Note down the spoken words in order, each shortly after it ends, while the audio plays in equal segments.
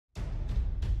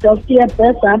tafutia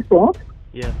pesa hapo.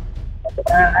 Yeah.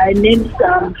 I need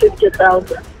some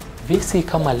 50,000. Visi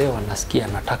kama leo anasikia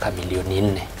anataka milioni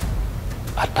 4.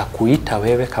 Atakuita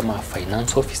wewe kama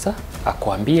finance officer,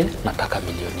 akwambie nataka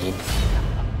milioni 4.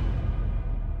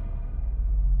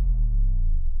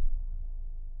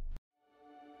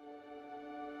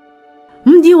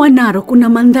 Mji wa Narok una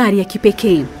mandhari ya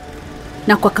kipekee.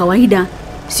 Na kwa kawaida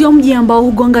sio mji ambao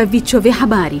hugonga vichwa vya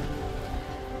habari.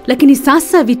 Lakini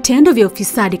sasa vitendo vya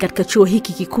ufisadi katika chuo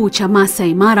hiki kikuu cha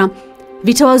Maasai Mara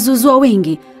vitawazuzua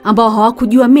wengi ambao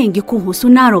hawakujua mengi kuhusu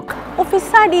Narok.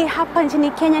 Ufisadi hapa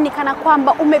nchini Kenya ni kana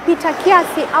kwamba umepita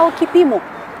kiasi au kipimo.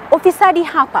 Ufisadi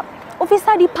hapa,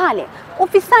 ufisadi pale,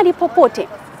 ufisadi popote.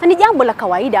 Na ni jambo la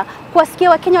kawaida kuwasikia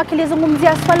Wakenya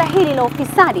wakilizungumzia swala hili la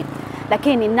ufisadi.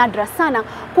 Lakini ni nadra sana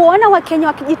kuona Wakenya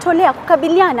wakijitolea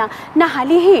kukabiliana na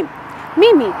hali hii.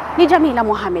 Mimi ni Jamila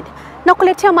Mohamed na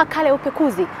kuletea makala ya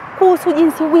upekuzi kuhusu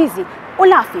jinsi wizi,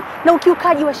 ulafi na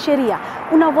ukiukaji wa sheria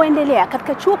unavyoendelea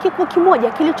katika chuo kikuu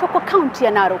kimoja kilichoko kaunti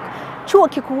ya Narok, chuo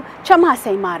kikuu cha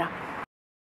Maasai Mara.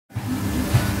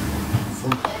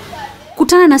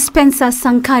 Kutana na Spencer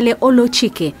Sankale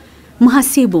Olochike,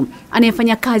 mhasibu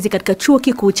anayefanya kazi katika chuo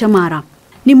kikuu cha Mara.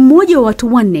 Ni mmoja wa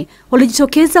watu wanne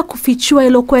waliojitokeza kufichua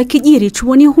iliyoko ya kijiri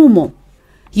chuoni humo.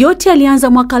 Yote alianza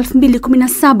mwaka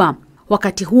 2017.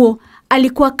 Wakati huo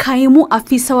alikuwa kaimu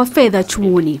afisa wa fedha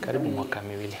chuoni. Karibu mwaka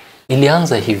miwili.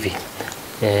 Ilianza hivi.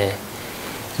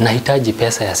 Nahitaji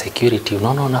pesa ya security.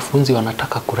 Unaona wanafunzi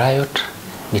wanataka kuriot.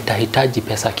 Nitahitaji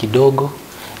pesa kidogo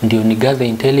ndio ni gather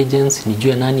intelligence,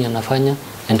 nijue nani anafanya,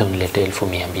 enda unilete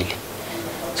 1200.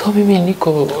 So mimi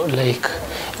niko like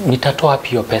nitatoa wapi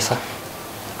hiyo pesa?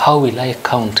 How will I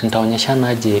count? Nitaonyeshana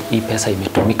aje hii pesa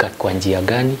imetumika kwa njia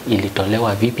gani,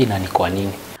 ilitolewa vipi na ni kwa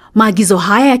nini? Maagizo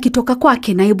haya yakitoka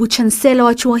kwake Naibu Chansela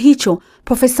wa chuo hicho,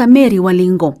 Profesa Mary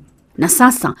Walingo. Na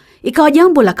sasa ikawa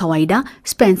jambo la kawaida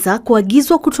Spencer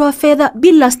kuagizwa kutoa fedha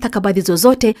bila stakabadhi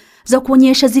zozote za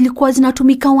kuonyesha zilikuwa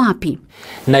zinatumika wapi.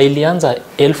 Na ilianza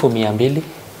 1200,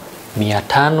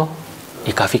 500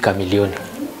 ikafika milioni.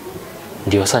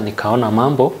 Ndio sasa nikaona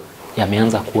mambo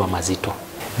yameanza kuwa mazito.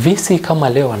 Visi kama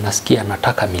leo anasikia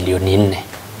anataka milioni 4.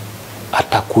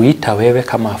 Atakuita wewe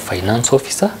kama finance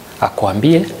officer,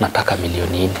 akwambie nataka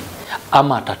milioni 4.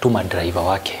 Ama atatuma driver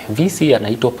wake. Visi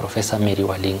anaitwa Profesa Mary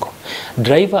Walingo.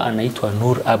 Driver anaitwa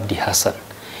Nur Abdi Hassan.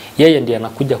 Yeye ndiye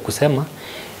anakuja kusema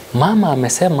mama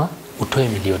amesema utoe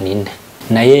milioni 4.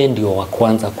 Na yeye ndio wa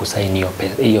kwanza kusaini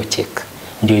hiyo check.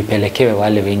 Ndio ipelekewe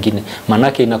wale wengine.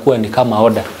 Manake inakuwa ni kama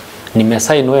order.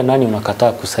 Nimesign, wewe nani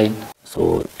unakataa kusign?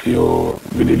 So hiyo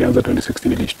vile ilianza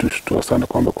 2016 ilishtua sana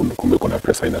kwamba kumbe kuna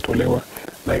pesa inatolewa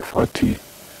na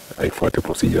haifuati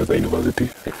procedures za university,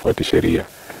 haifuati sheria.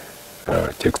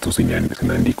 Checks tu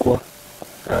zinaandikwa,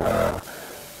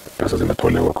 pesa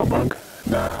zinatolewa kwa bank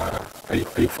na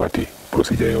haifuati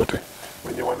procedure yote.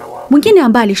 Mwingine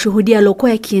ambaye alishuhudia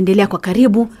alokuwa yakiendelea kwa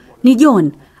karibu ni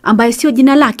John, ambaye sio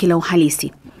jina lake la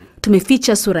uhalisi.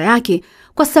 Tumeficha sura yake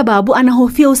kwa sababu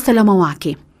anahofia usalama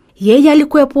wake. Yeye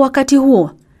alikuwepo wakati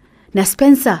huo, na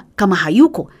Spencer kama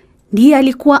hayuko ndiye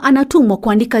alikuwa anatumwa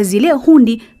kuandika zile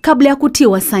hundi kabla ya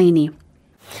kutiwa saini.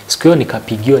 Siku hiyo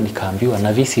nikapigiwa nikaambiwa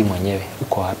na visi mwenyewe,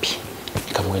 uko wapi?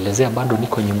 Nikamuelezea bado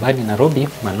niko nyumbani Nairobi,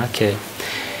 manake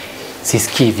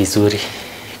sisikii vizuri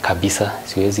kabisa,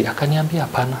 siwezi. Akaniambia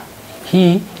hapana,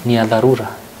 hii ni ya dharura,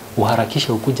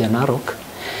 uharakishe ukuje Narok,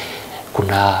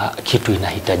 kuna kitu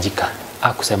inahitajika.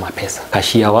 Hakusema pesa.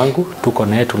 Kashia wangu tuko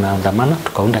naye tunaandamana,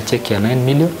 tukaunda cheki ya 9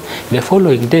 million. The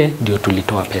following day ndio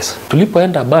tulitoa pesa.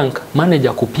 Tulipoenda bank,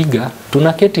 manager kupiga,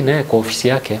 tunaketi naye kwa ofisi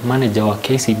yake, manager wa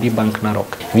KCB Bank Narok.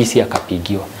 Visi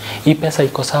akapigiwa. Hii pesa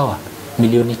iko sawa,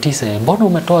 milioni 9. Mbona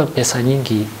umetoa pesa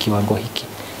nyingi kiwango hiki?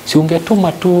 Si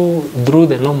ungetuma tu through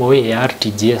the normal way ya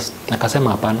RTGS?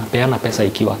 Akasema hapana, peana pesa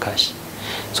ikiwa cash.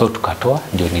 So tukatoa,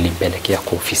 ndio nilimpelekea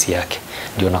kwa ofisi yake.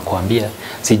 Ndio nakuambia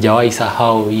sijawahi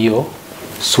sahau hiyo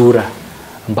sura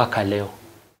mpaka leo.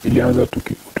 Ilianza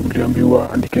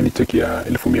tuliambiwa andikeni cheki ya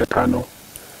 1500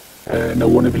 na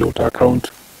uone vile uta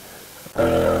account.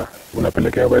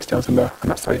 Unapelekea Vice Chancellor,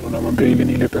 ana sign, unamwambia ile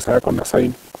ni ile pesa yako, na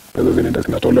sign. Pesa zinaenda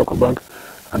zinatolewa kwa bank,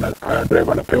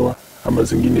 driver anapewa ama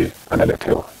zingine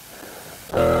analetewa.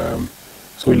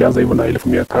 So ilianza hivyo na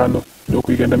 1500, ndio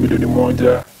kuikaenda milioni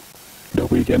 1, ndio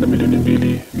kuikaenda milioni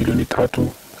 2, milioni 3.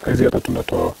 Saizi hata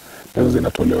tunatoa pesa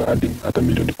zinatolewa hata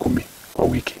milioni 10 kwa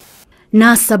wiki.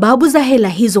 Na sababu za hela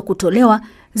hizo kutolewa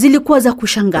zilikuwa za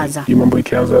kushangaza. Hii mambo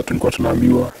ikianza tulikuwa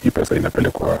tunaambiwa hii pesa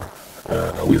inapelekwa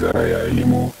Wizara ya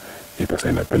Elimu, hii pesa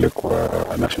inapelekwa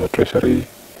National Treasury,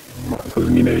 saa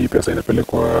zingine hii pesa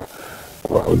inapelekwa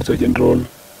kwa Auditor General,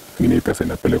 zingine hii pesa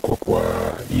inapelekwa kwa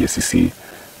EACC,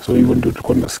 So hivyo ndio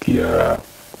tulikuwa tunasikia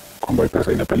kwamba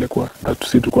pesa inapelekwa, na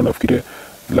sisi tulikuwa nafikiria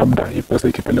labda hii pesa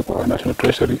ikipelekwa National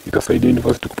Treasury itasaidia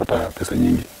university kupata pesa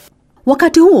nyingi.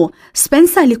 Wakati huo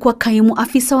Spencer alikuwa kaimu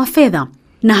afisa wa fedha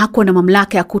na hakuwa na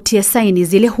mamlaka ya kutia saini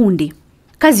zile hundi.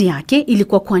 Kazi yake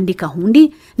ilikuwa kuandika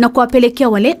hundi na kuwapelekea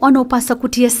wale wanaopasa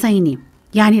kutia saini,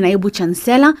 yaani Naibu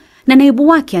Chansela na naibu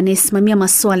wake anayesimamia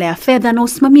masuala ya fedha na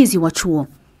usimamizi wa chuo.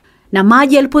 Na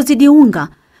maji yalipozidi unga,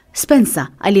 Spencer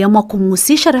aliamua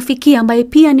kumhusisha rafiki ambaye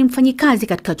pia ni mfanyikazi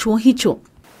katika chuo hicho.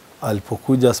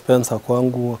 Alipokuja Spencer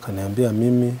kwangu akaniambia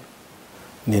mimi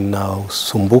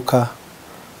ninasumbuka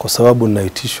kwa sababu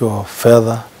naitishwa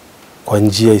fedha kwa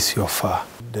njia isiyofaa.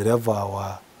 Dereva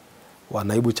wa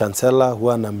Naibu Chansela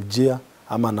huwa anamjia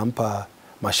ama anampa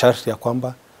masharti ya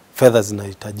kwamba fedha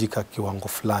zinahitajika kiwango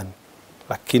fulani.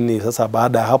 Lakini sasa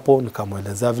baada ya hapo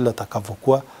nikamwelezea vile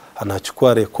atakavyokuwa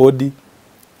anachukua rekodi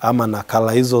ama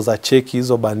nakala hizo za cheki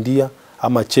hizo bandia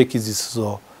ama cheki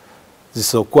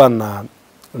zisizokuwa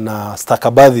na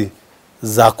stakabadhi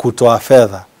za kutoa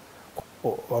fedha.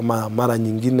 Mara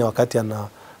nyingine wakati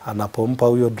anapompa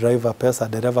huyo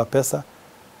dereva pesa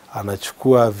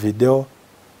anachukua video.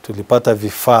 Tulipata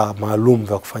vifaa maalum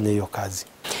vya kufanya hiyo kazi.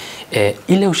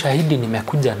 Ile ushahidi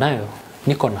nimekuja nayo,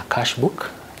 niko na cash book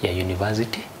ya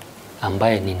university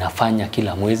ambaye ninafanya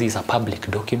kila mwezi, is a public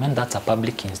document, that's a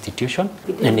public institution.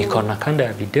 Na niko na kanda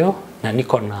ya video na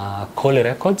niko na call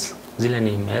records zile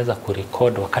nimeweza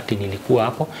kurecord wakati nilikuwa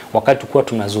hapo, wakati tulikuwa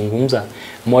tunazungumza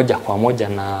moja kwa moja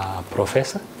na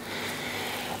profesa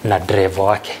na driver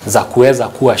wake, za kuweza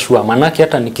kuwa sure. Manake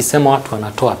hata nikisema watu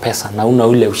wanatoa pesa na una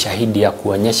ule ushahidi ya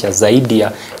kuonyesha zaidi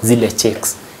ya zile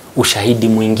checks, ushahidi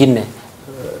mwingine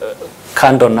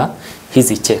kando na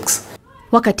hizi checks.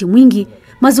 Wakati mwingi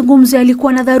mazungumzo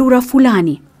yalikuwa na dharura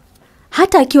fulani.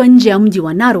 Hata akiwa nje ya mji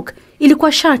wa Narok,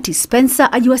 ilikuwa sharti Spencer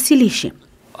ajiwasilishe.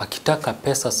 Akitaka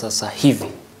pesa sasa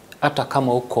hivi, hata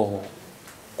kama uko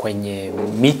kwenye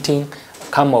meeting,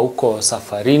 kama uko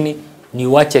safarini, ni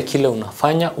wache kile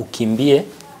unafanya, ukimbie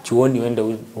chuoni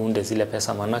uende uunde zile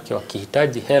pesa, manake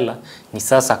wakihitaji hela ni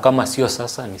sasa, kama sio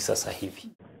sasa ni sasa hivi.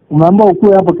 Umeamua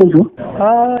ukue hapo kesho?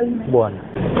 Bwana.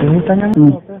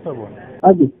 Nitanyang'anya pesa bwana.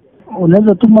 Aje.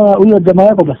 Unaweza tuma huyo jamaa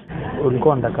yako basi.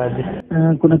 Ulikuwa ndakaje?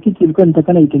 Kuna kitu ilikuwa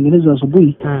nitakana itengenezwe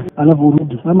asubuhi, alafu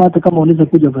urudi. Ama hata kama unaweza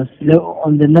kuja basi leo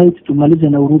on the night tumalize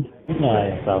na urudi.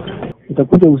 Sawa.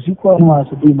 Utakuja usiku au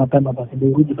asubuhi mapema basi ndio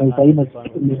urudi by saa 4.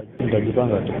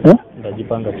 Nitajipanga tu.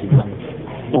 Nitajipanga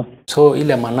kidogo. So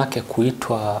ile manake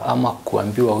kuitwa ama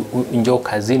kuambiwa njoo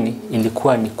kazini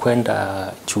ilikuwa ni kwenda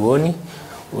chuoni,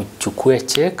 uchukue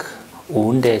check,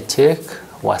 uunde check,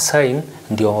 wasign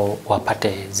ndio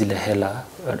wapate zile hela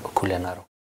kule Narok.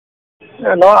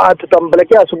 No,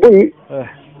 tutampelekea asubuhi.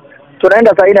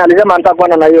 Tunaenda saa 4, alisema nitakuwa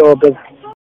na hiyo pesa.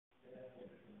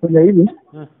 Kuna hivi.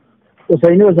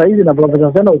 Usainiwe saa hizi na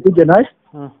Profesa sana ukuje naye.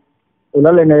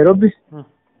 Ulale Nairobi.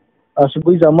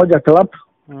 Asubuhi saa 1 club.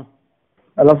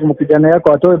 Alafu mkijana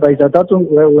yako atoe by saa 3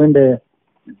 wewe uende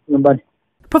nyumbani.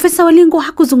 Profesa Walingo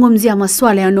hakuzungumzia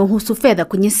masuala yanayohusu fedha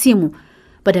kwenye simu.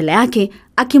 Badala yake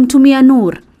akimtumia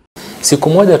Nur. Siku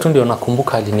moja tu ndio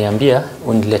nakumbuka aliniambia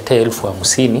uniletee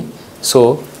 50,000.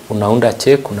 So unaunda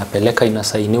check, unapeleka,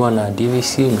 inasainiwa na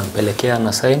DVC, unampelekea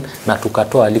na sign, na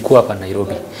tukatoa. Alikuwa hapa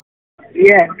Nairobi.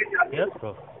 Yes,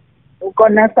 Prof. uko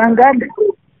na sangapi?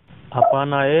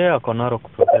 Hapana, yeye ako Narok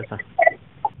profesa.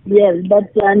 Yes, but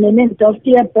nini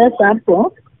nitafutia pesa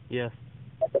hapo? Yes.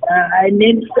 I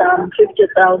need some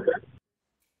 50,000.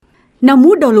 Na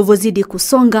muda ulivyozidi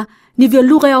kusonga, ndivyo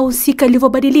lugha ya husika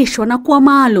ilivyobadilishwa na kuwa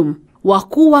maalum.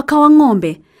 Wakuu wakawa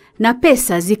ng'ombe na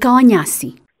pesa zikawa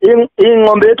nyasi. Hii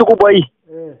ng'ombe yetu kubwa hii.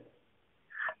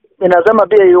 Inasema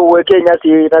pia uweke nyasi,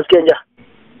 nasikia njaa.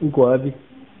 Uko wapi?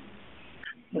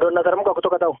 Ndio nataramuka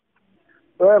kutoka tao.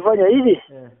 Wewe fanya hivi?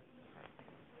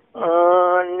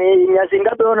 Ni nyasi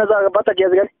ngapi unaweza kupata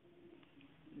kiasi gani?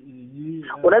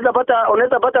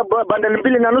 Unaweza pata bundle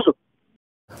 2.5.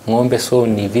 Ng'ombe so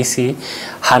ni visi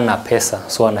hana pesa,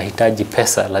 so anahitaji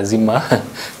pesa, lazima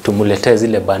tumuletee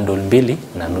zile bundle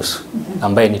 2.5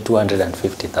 ambaye ni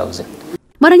 250,000.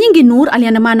 Mara nyingi Nur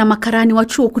aliandamana makarani wa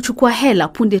chuo kuchukua hela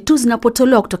punde tu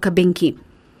zinapotolewa kutoka benki.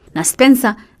 Na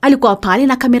Spencer alikuwa pale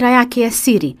na kamera yake ya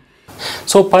siri.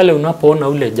 So pale unapoona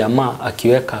ule jamaa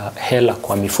akiweka hela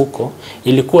kwa mifuko,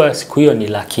 ilikuwa siku hiyo ni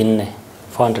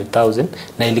 400,000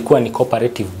 na ilikuwa ni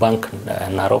Cooperative Bank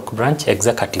Narok branch,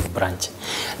 executive branch.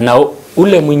 Na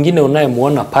ule mwingine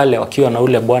unayemuona pale wakiwa na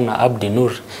ule bwana Abdi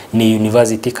Nur ni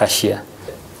university cashier.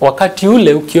 Wakati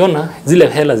ule ukiona zile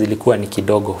hela zilikuwa ni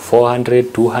kidogo, 400,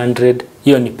 200,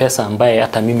 hiyo ni pesa ambaye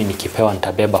hata mimi nikipewa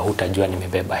nitabeba, hutajua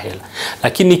nimebeba hela.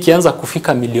 Lakini ikianza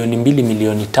kufika milioni 2,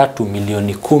 milioni 3,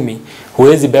 milioni 10,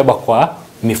 huwezi beba kwa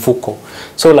mifuko.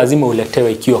 So lazima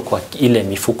uletewe ikiwa kwa ile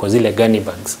mifuko, zile gunny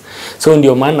bags. So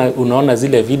ndio maana unaona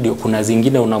zile video, kuna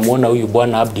zingine unamuona huyu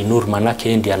bwana Abdi Nur,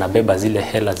 manake ndiye anabeba zile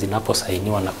hela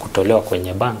zinaposainiwa na kutolewa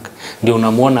kwenye bank. Ndio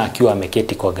unamuona akiwa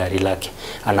ameketi kwa gari lake,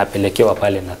 anapelekewa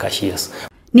pale na cashiers.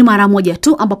 Ni mara moja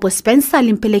tu ambapo Spencer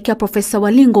alimpelekea Profesa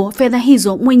Walingo fedha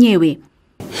hizo mwenyewe.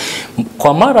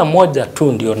 Kwa mara moja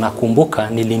tu ndio nakumbuka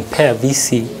nilimpea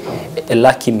VC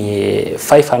laki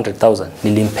 500,000,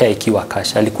 nilimpea ikiwa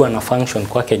cash. Alikuwa na function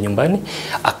kwake nyumbani,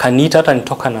 akaniita hata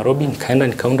nitoka Nairobi, nikaenda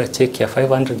nikaunda check ya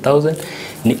 500,000,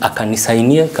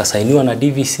 akanisainia, ikasainiwa na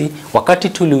DVC. Wakati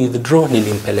tuli withdraw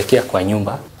nilimpelekea kwa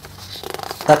nyumba.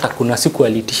 Hata kuna siku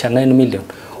alitisha 9 million.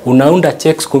 Unaunda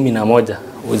checks 11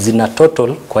 zina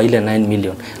total kwa ile 9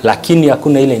 million, lakini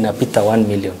hakuna ile inapita 1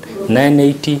 million.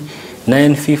 980,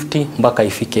 950 mpaka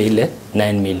ifike ile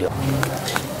 9 million.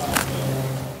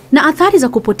 Na athari za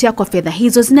kupotea kwa fedha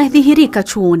hizo zinadhihirika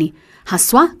chuoni,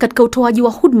 haswa katika utoaji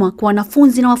wa huduma kwa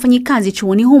wanafunzi na wafanyikazi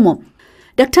chuoni humo.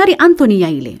 Daktari Anthony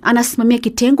Yaile anasimamia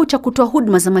kitengo cha kutoa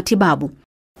huduma za matibabu.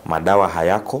 Madawa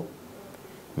hayako,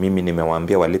 mimi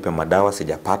nimewaambia walipe madawa,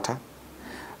 sijapata.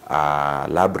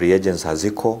 Lab reagents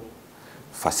haziko,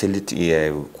 facility,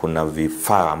 kuna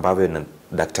vifaa ambavyo na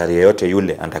daktari yeyote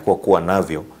yule anatakiwa kuwa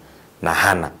navyo na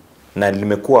hana. Na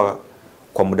limekuwa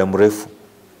kwa muda mrefu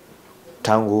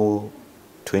tangu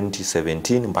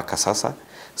 2017 mpaka sasa.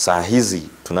 Saa hizi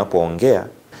tunapoongea,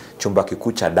 chumba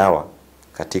kikuu cha dawa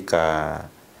katika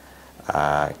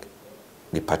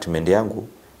department yangu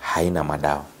haina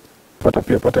madawa.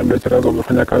 Pata lecturers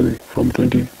wamefanya kazi from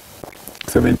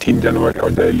 2017 January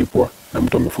hawajalipwa, na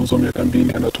mtu amefunzwa miaka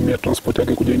 2 anatumia transport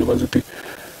yake kuja university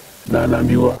na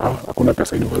anaambiwa hakuna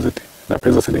pesa university, na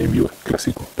pesa zinaibiwa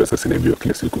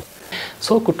kila siku.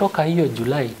 So kutoka hiyo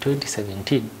July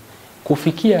 2017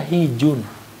 kufikia hii June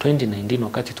 2019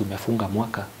 wakati tumefunga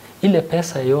mwaka, ile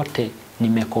pesa yote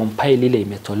nimecompile ile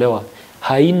imetolewa,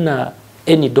 haina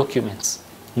any documents,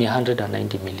 ni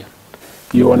 190 million.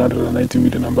 Hiyo 190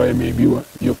 million ambayo imeibiwa,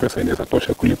 hiyo pesa inaweza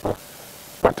tosha kulipa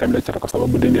part-time lecturer, kwa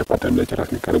sababu deni ya part-time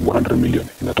lecturers ni karibu 100 million.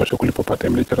 Inatosha kulipa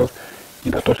part-time lecturers,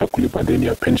 inatosha kulipa deni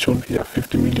ya pension ya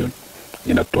 50 million,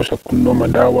 inatosha kununua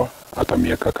madawa hata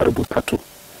miaka karibu 3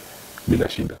 bila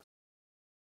shida.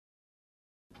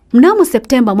 Mnamo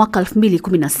Septemba mwaka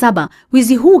 2017,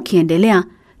 wizi huu ukiendelea,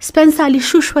 Spencer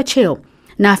alishushwa cheo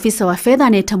na afisa wa fedha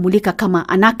anayetambulika kama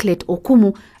Anaklet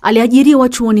Okumu aliajiriwa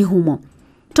chuoni humo.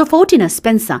 Tofauti na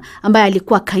Spencer ambaye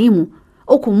alikuwa kaimu,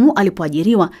 Okumu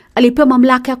alipoajiriwa alipewa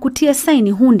mamlaka ya kutia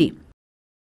saini hundi.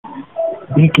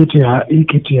 Hii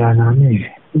kitu ya nani?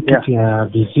 Kitu ya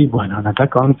BC bwana,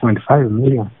 anataka 1.5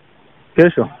 million.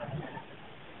 Kesho?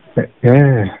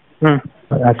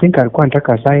 I think alikuwa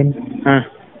anataka sign.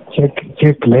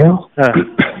 Check leo.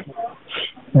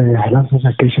 Halafu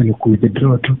sasa kesho ni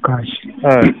withdraw tu cash.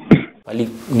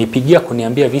 Walinipigia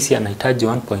kuniambia VC anahitaji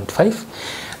 1.5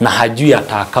 na hajui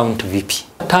ata account vipi.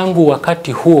 Tangu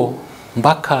wakati huo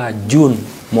mpaka June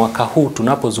mwaka huu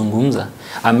tunapozungumza,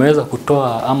 ameweza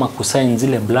kutoa ama kusign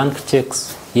zile blank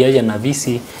checks yeye na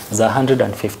VC za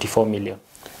 154 million.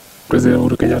 President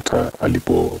Uhuru Kenyatta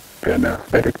alipopeana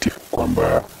directive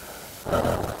kwamba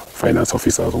finance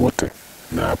officers wote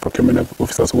na procurement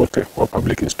officers wote wa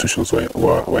public institutions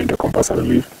waende compulsory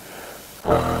leave,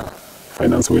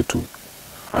 finance wetu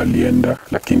alienda,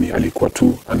 lakini alikuwa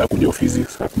tu anakuja ofisi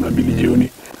saa 12 jioni,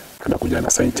 anakuja na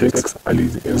sign checks.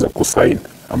 Aliweza kusign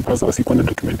ambazo asikuwa na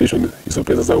documentation, hizo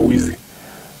pesa za wizi.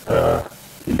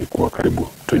 Ilikuwa karibu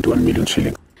 21 million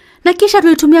shilling. Na kisha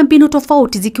tulitumia mbinu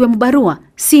tofauti zikiwemo barua,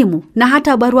 simu na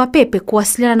hata barua pepe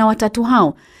kuwasiliana na watatu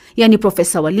hao, yani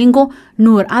Profesa Walingo,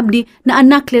 Nur Abdi na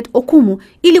Anaklet Okumu,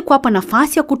 ili kuwapa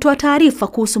nafasi ya kutoa taarifa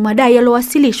kuhusu madai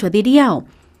yaliyowasilishwa dhidi yao.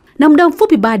 Na muda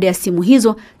mfupi baada ya simu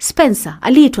hizo, Spencer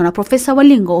aliitwa na Profesa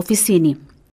Walingo ofisini.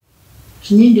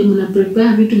 Nyinyi ndio mna prepare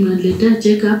vitu mnaletea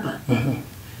check hapa.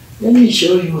 Let me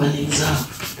show you an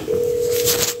example.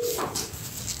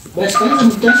 Basi kwanza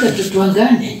mtaka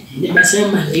tutuangane,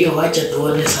 nimesema ndio, wacha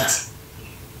tuone sasa.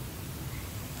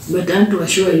 But I want to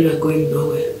assure you are going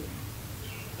nowhere.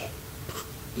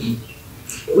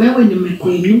 Wewe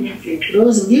nimekuinu,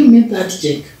 Rose, give me that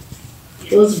check,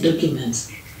 those documents.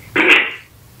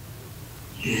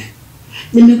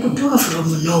 Nimekutoa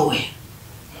from nowhere.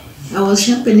 I was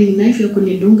sharpening knife ya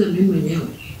kunidunga mimi mwenyewe.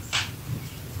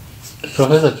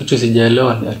 Profesa, kitu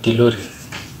sijaelewa ni atilori.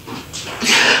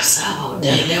 Sawa,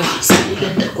 utaelewa. Sasa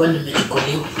nitakuwa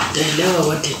nimechukuliwa. Utaelewa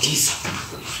what it is.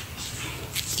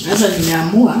 Sasa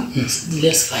nimeamua,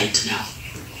 let's fight now.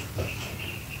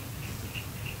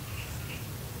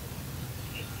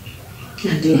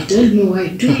 And you tell me why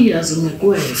 2 years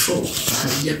umekuwa A4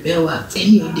 hajapewa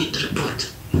any audit report.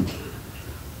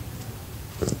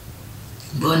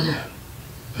 Mbona?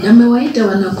 Na mewaita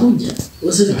wanakuja,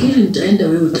 usifikiri nitaenda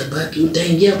wewe utabaki,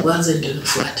 utaingia kwanza ndio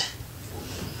nifuate.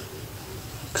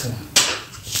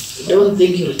 Don't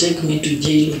think you'll take me to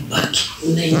jail back.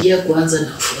 Unaingia kwanza na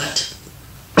ufuate.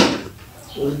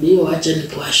 Ndio acha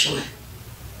nikuashwe.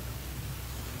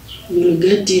 You'll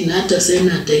get in, hata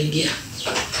sena ataingia.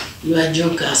 You are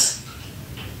jokers.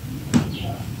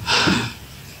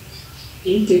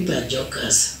 You people are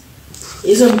jokers.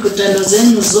 Hizo mkutano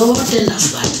zenu zote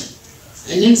nafuata.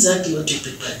 I know exactly what you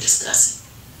people are discussing.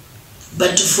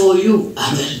 But for you,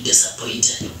 I'm very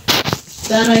disappointed.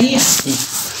 Tara here.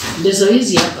 There's a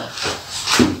easy hapa.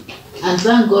 And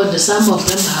thank God some of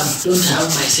them don't have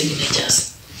my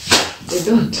signatures. They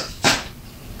don't.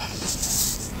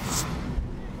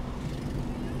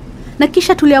 Na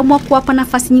kisha tuliamua kuwapa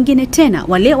nafasi nyingine tena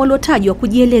wale waliotajwa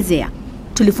kujielezea.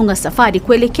 Tulifunga safari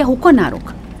kuelekea huko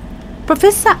Narok.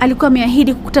 Profesa alikuwa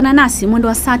ameahidi kukutana nasi mwendo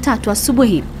wa saa 3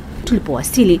 asubuhi.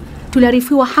 Tulipowasili,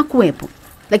 tuliarifiwa hakuwepo.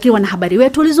 Lakini wanahabari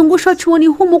wetu walizungushwa chuoni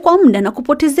humo kwa muda na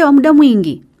kupotezewa muda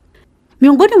mwingi.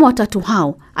 Miongoni mwa watatu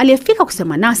hao, aliyefika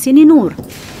kusema nasi ni Nur.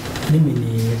 Mimi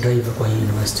ni driver kwa hii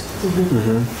university.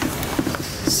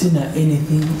 Sina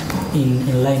anything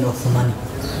in line of money.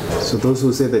 So those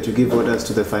who say that you give orders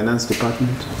to the finance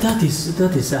department? That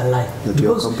is a lie. That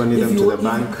you accompany them to the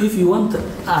bank? If you want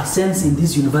a sense in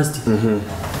this university,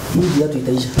 hii watu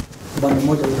itaisha. Bwana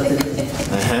mmoja utatendea.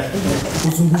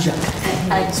 Kuzungusha.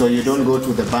 So you don't go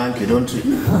to the bank,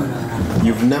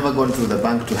 you've never gone to the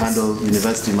bank to handle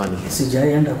university money?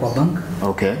 Sijaenda kwa bank.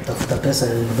 Okay. Tafuta pesa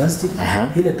ya university.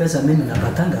 Ile pesa mimi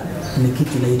napatanga ni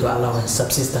kitu inaitwa allowance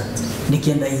subsistence.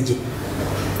 Nikienda nje.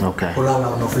 Okay. Kulala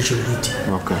on official duty.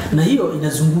 Okay. Na hiyo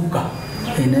inazunguka.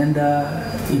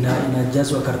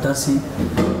 Inajazwa karatasi,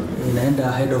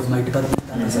 inaenda head of my department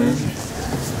anasaini.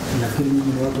 Nafikiri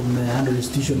mimi ni watu mmehandle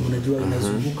institution, mnajua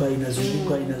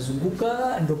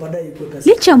inazunguka ndio baadaye iko pesa.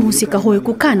 Licha mhusika huyo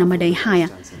kukana madai haya,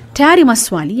 tayari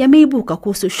maswali yameibuka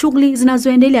kuhusu shughuli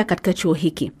zinazoendelea katika chuo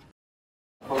hiki.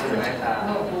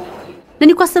 Na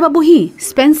ni kwa sababu hii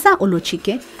Spencer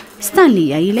Olochike, Stanley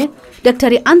Yaile,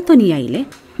 Daktari Anthony Yaile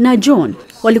na John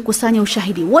walikusanya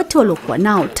ushahidi wote waliokuwa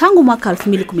nao tangu mwaka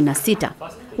 2016.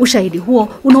 Ushahidi huo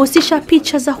unahusisha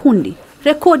picha za hundi,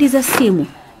 rekodi za simu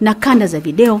na kanda za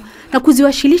video na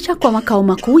kuziwasilisha kwa makao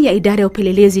makuu ya idara ya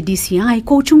upelelezi DCI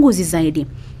kwa uchunguzi zaidi.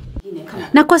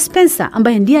 Na kwa Spencer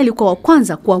ambaye ndiye alikuwa wa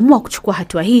kwanza kuamua kuchukua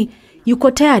hatua hii,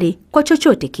 yuko tayari kwa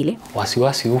chochote kile.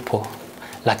 Wasiwasi upo,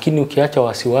 lakini ukiacha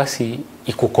wasiwasi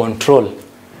ikukontrol.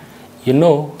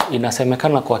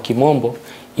 Inasemekana kwa kimombo,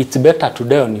 it's better to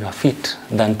die on your feet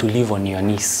than to live on your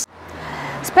knees.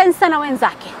 Spencer na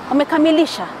wenzake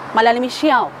wamekamilisha malalamishi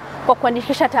yao kwa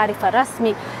kuandikisha taarifa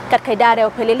rasmi katika idara ya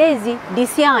upelelezi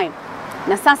DCI.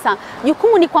 Na sasa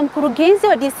jukumu ni kwa mkurugenzi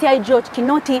wa DCI George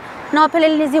Kinoti na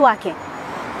wapelelezi wake.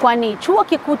 Kwani chuo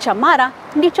kikuu cha Mara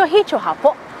ndicho hicho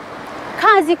hapo.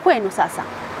 Kazi kwenu sasa.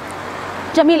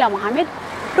 Jamila Mohamed,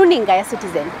 Runinga ya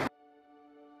Citizen.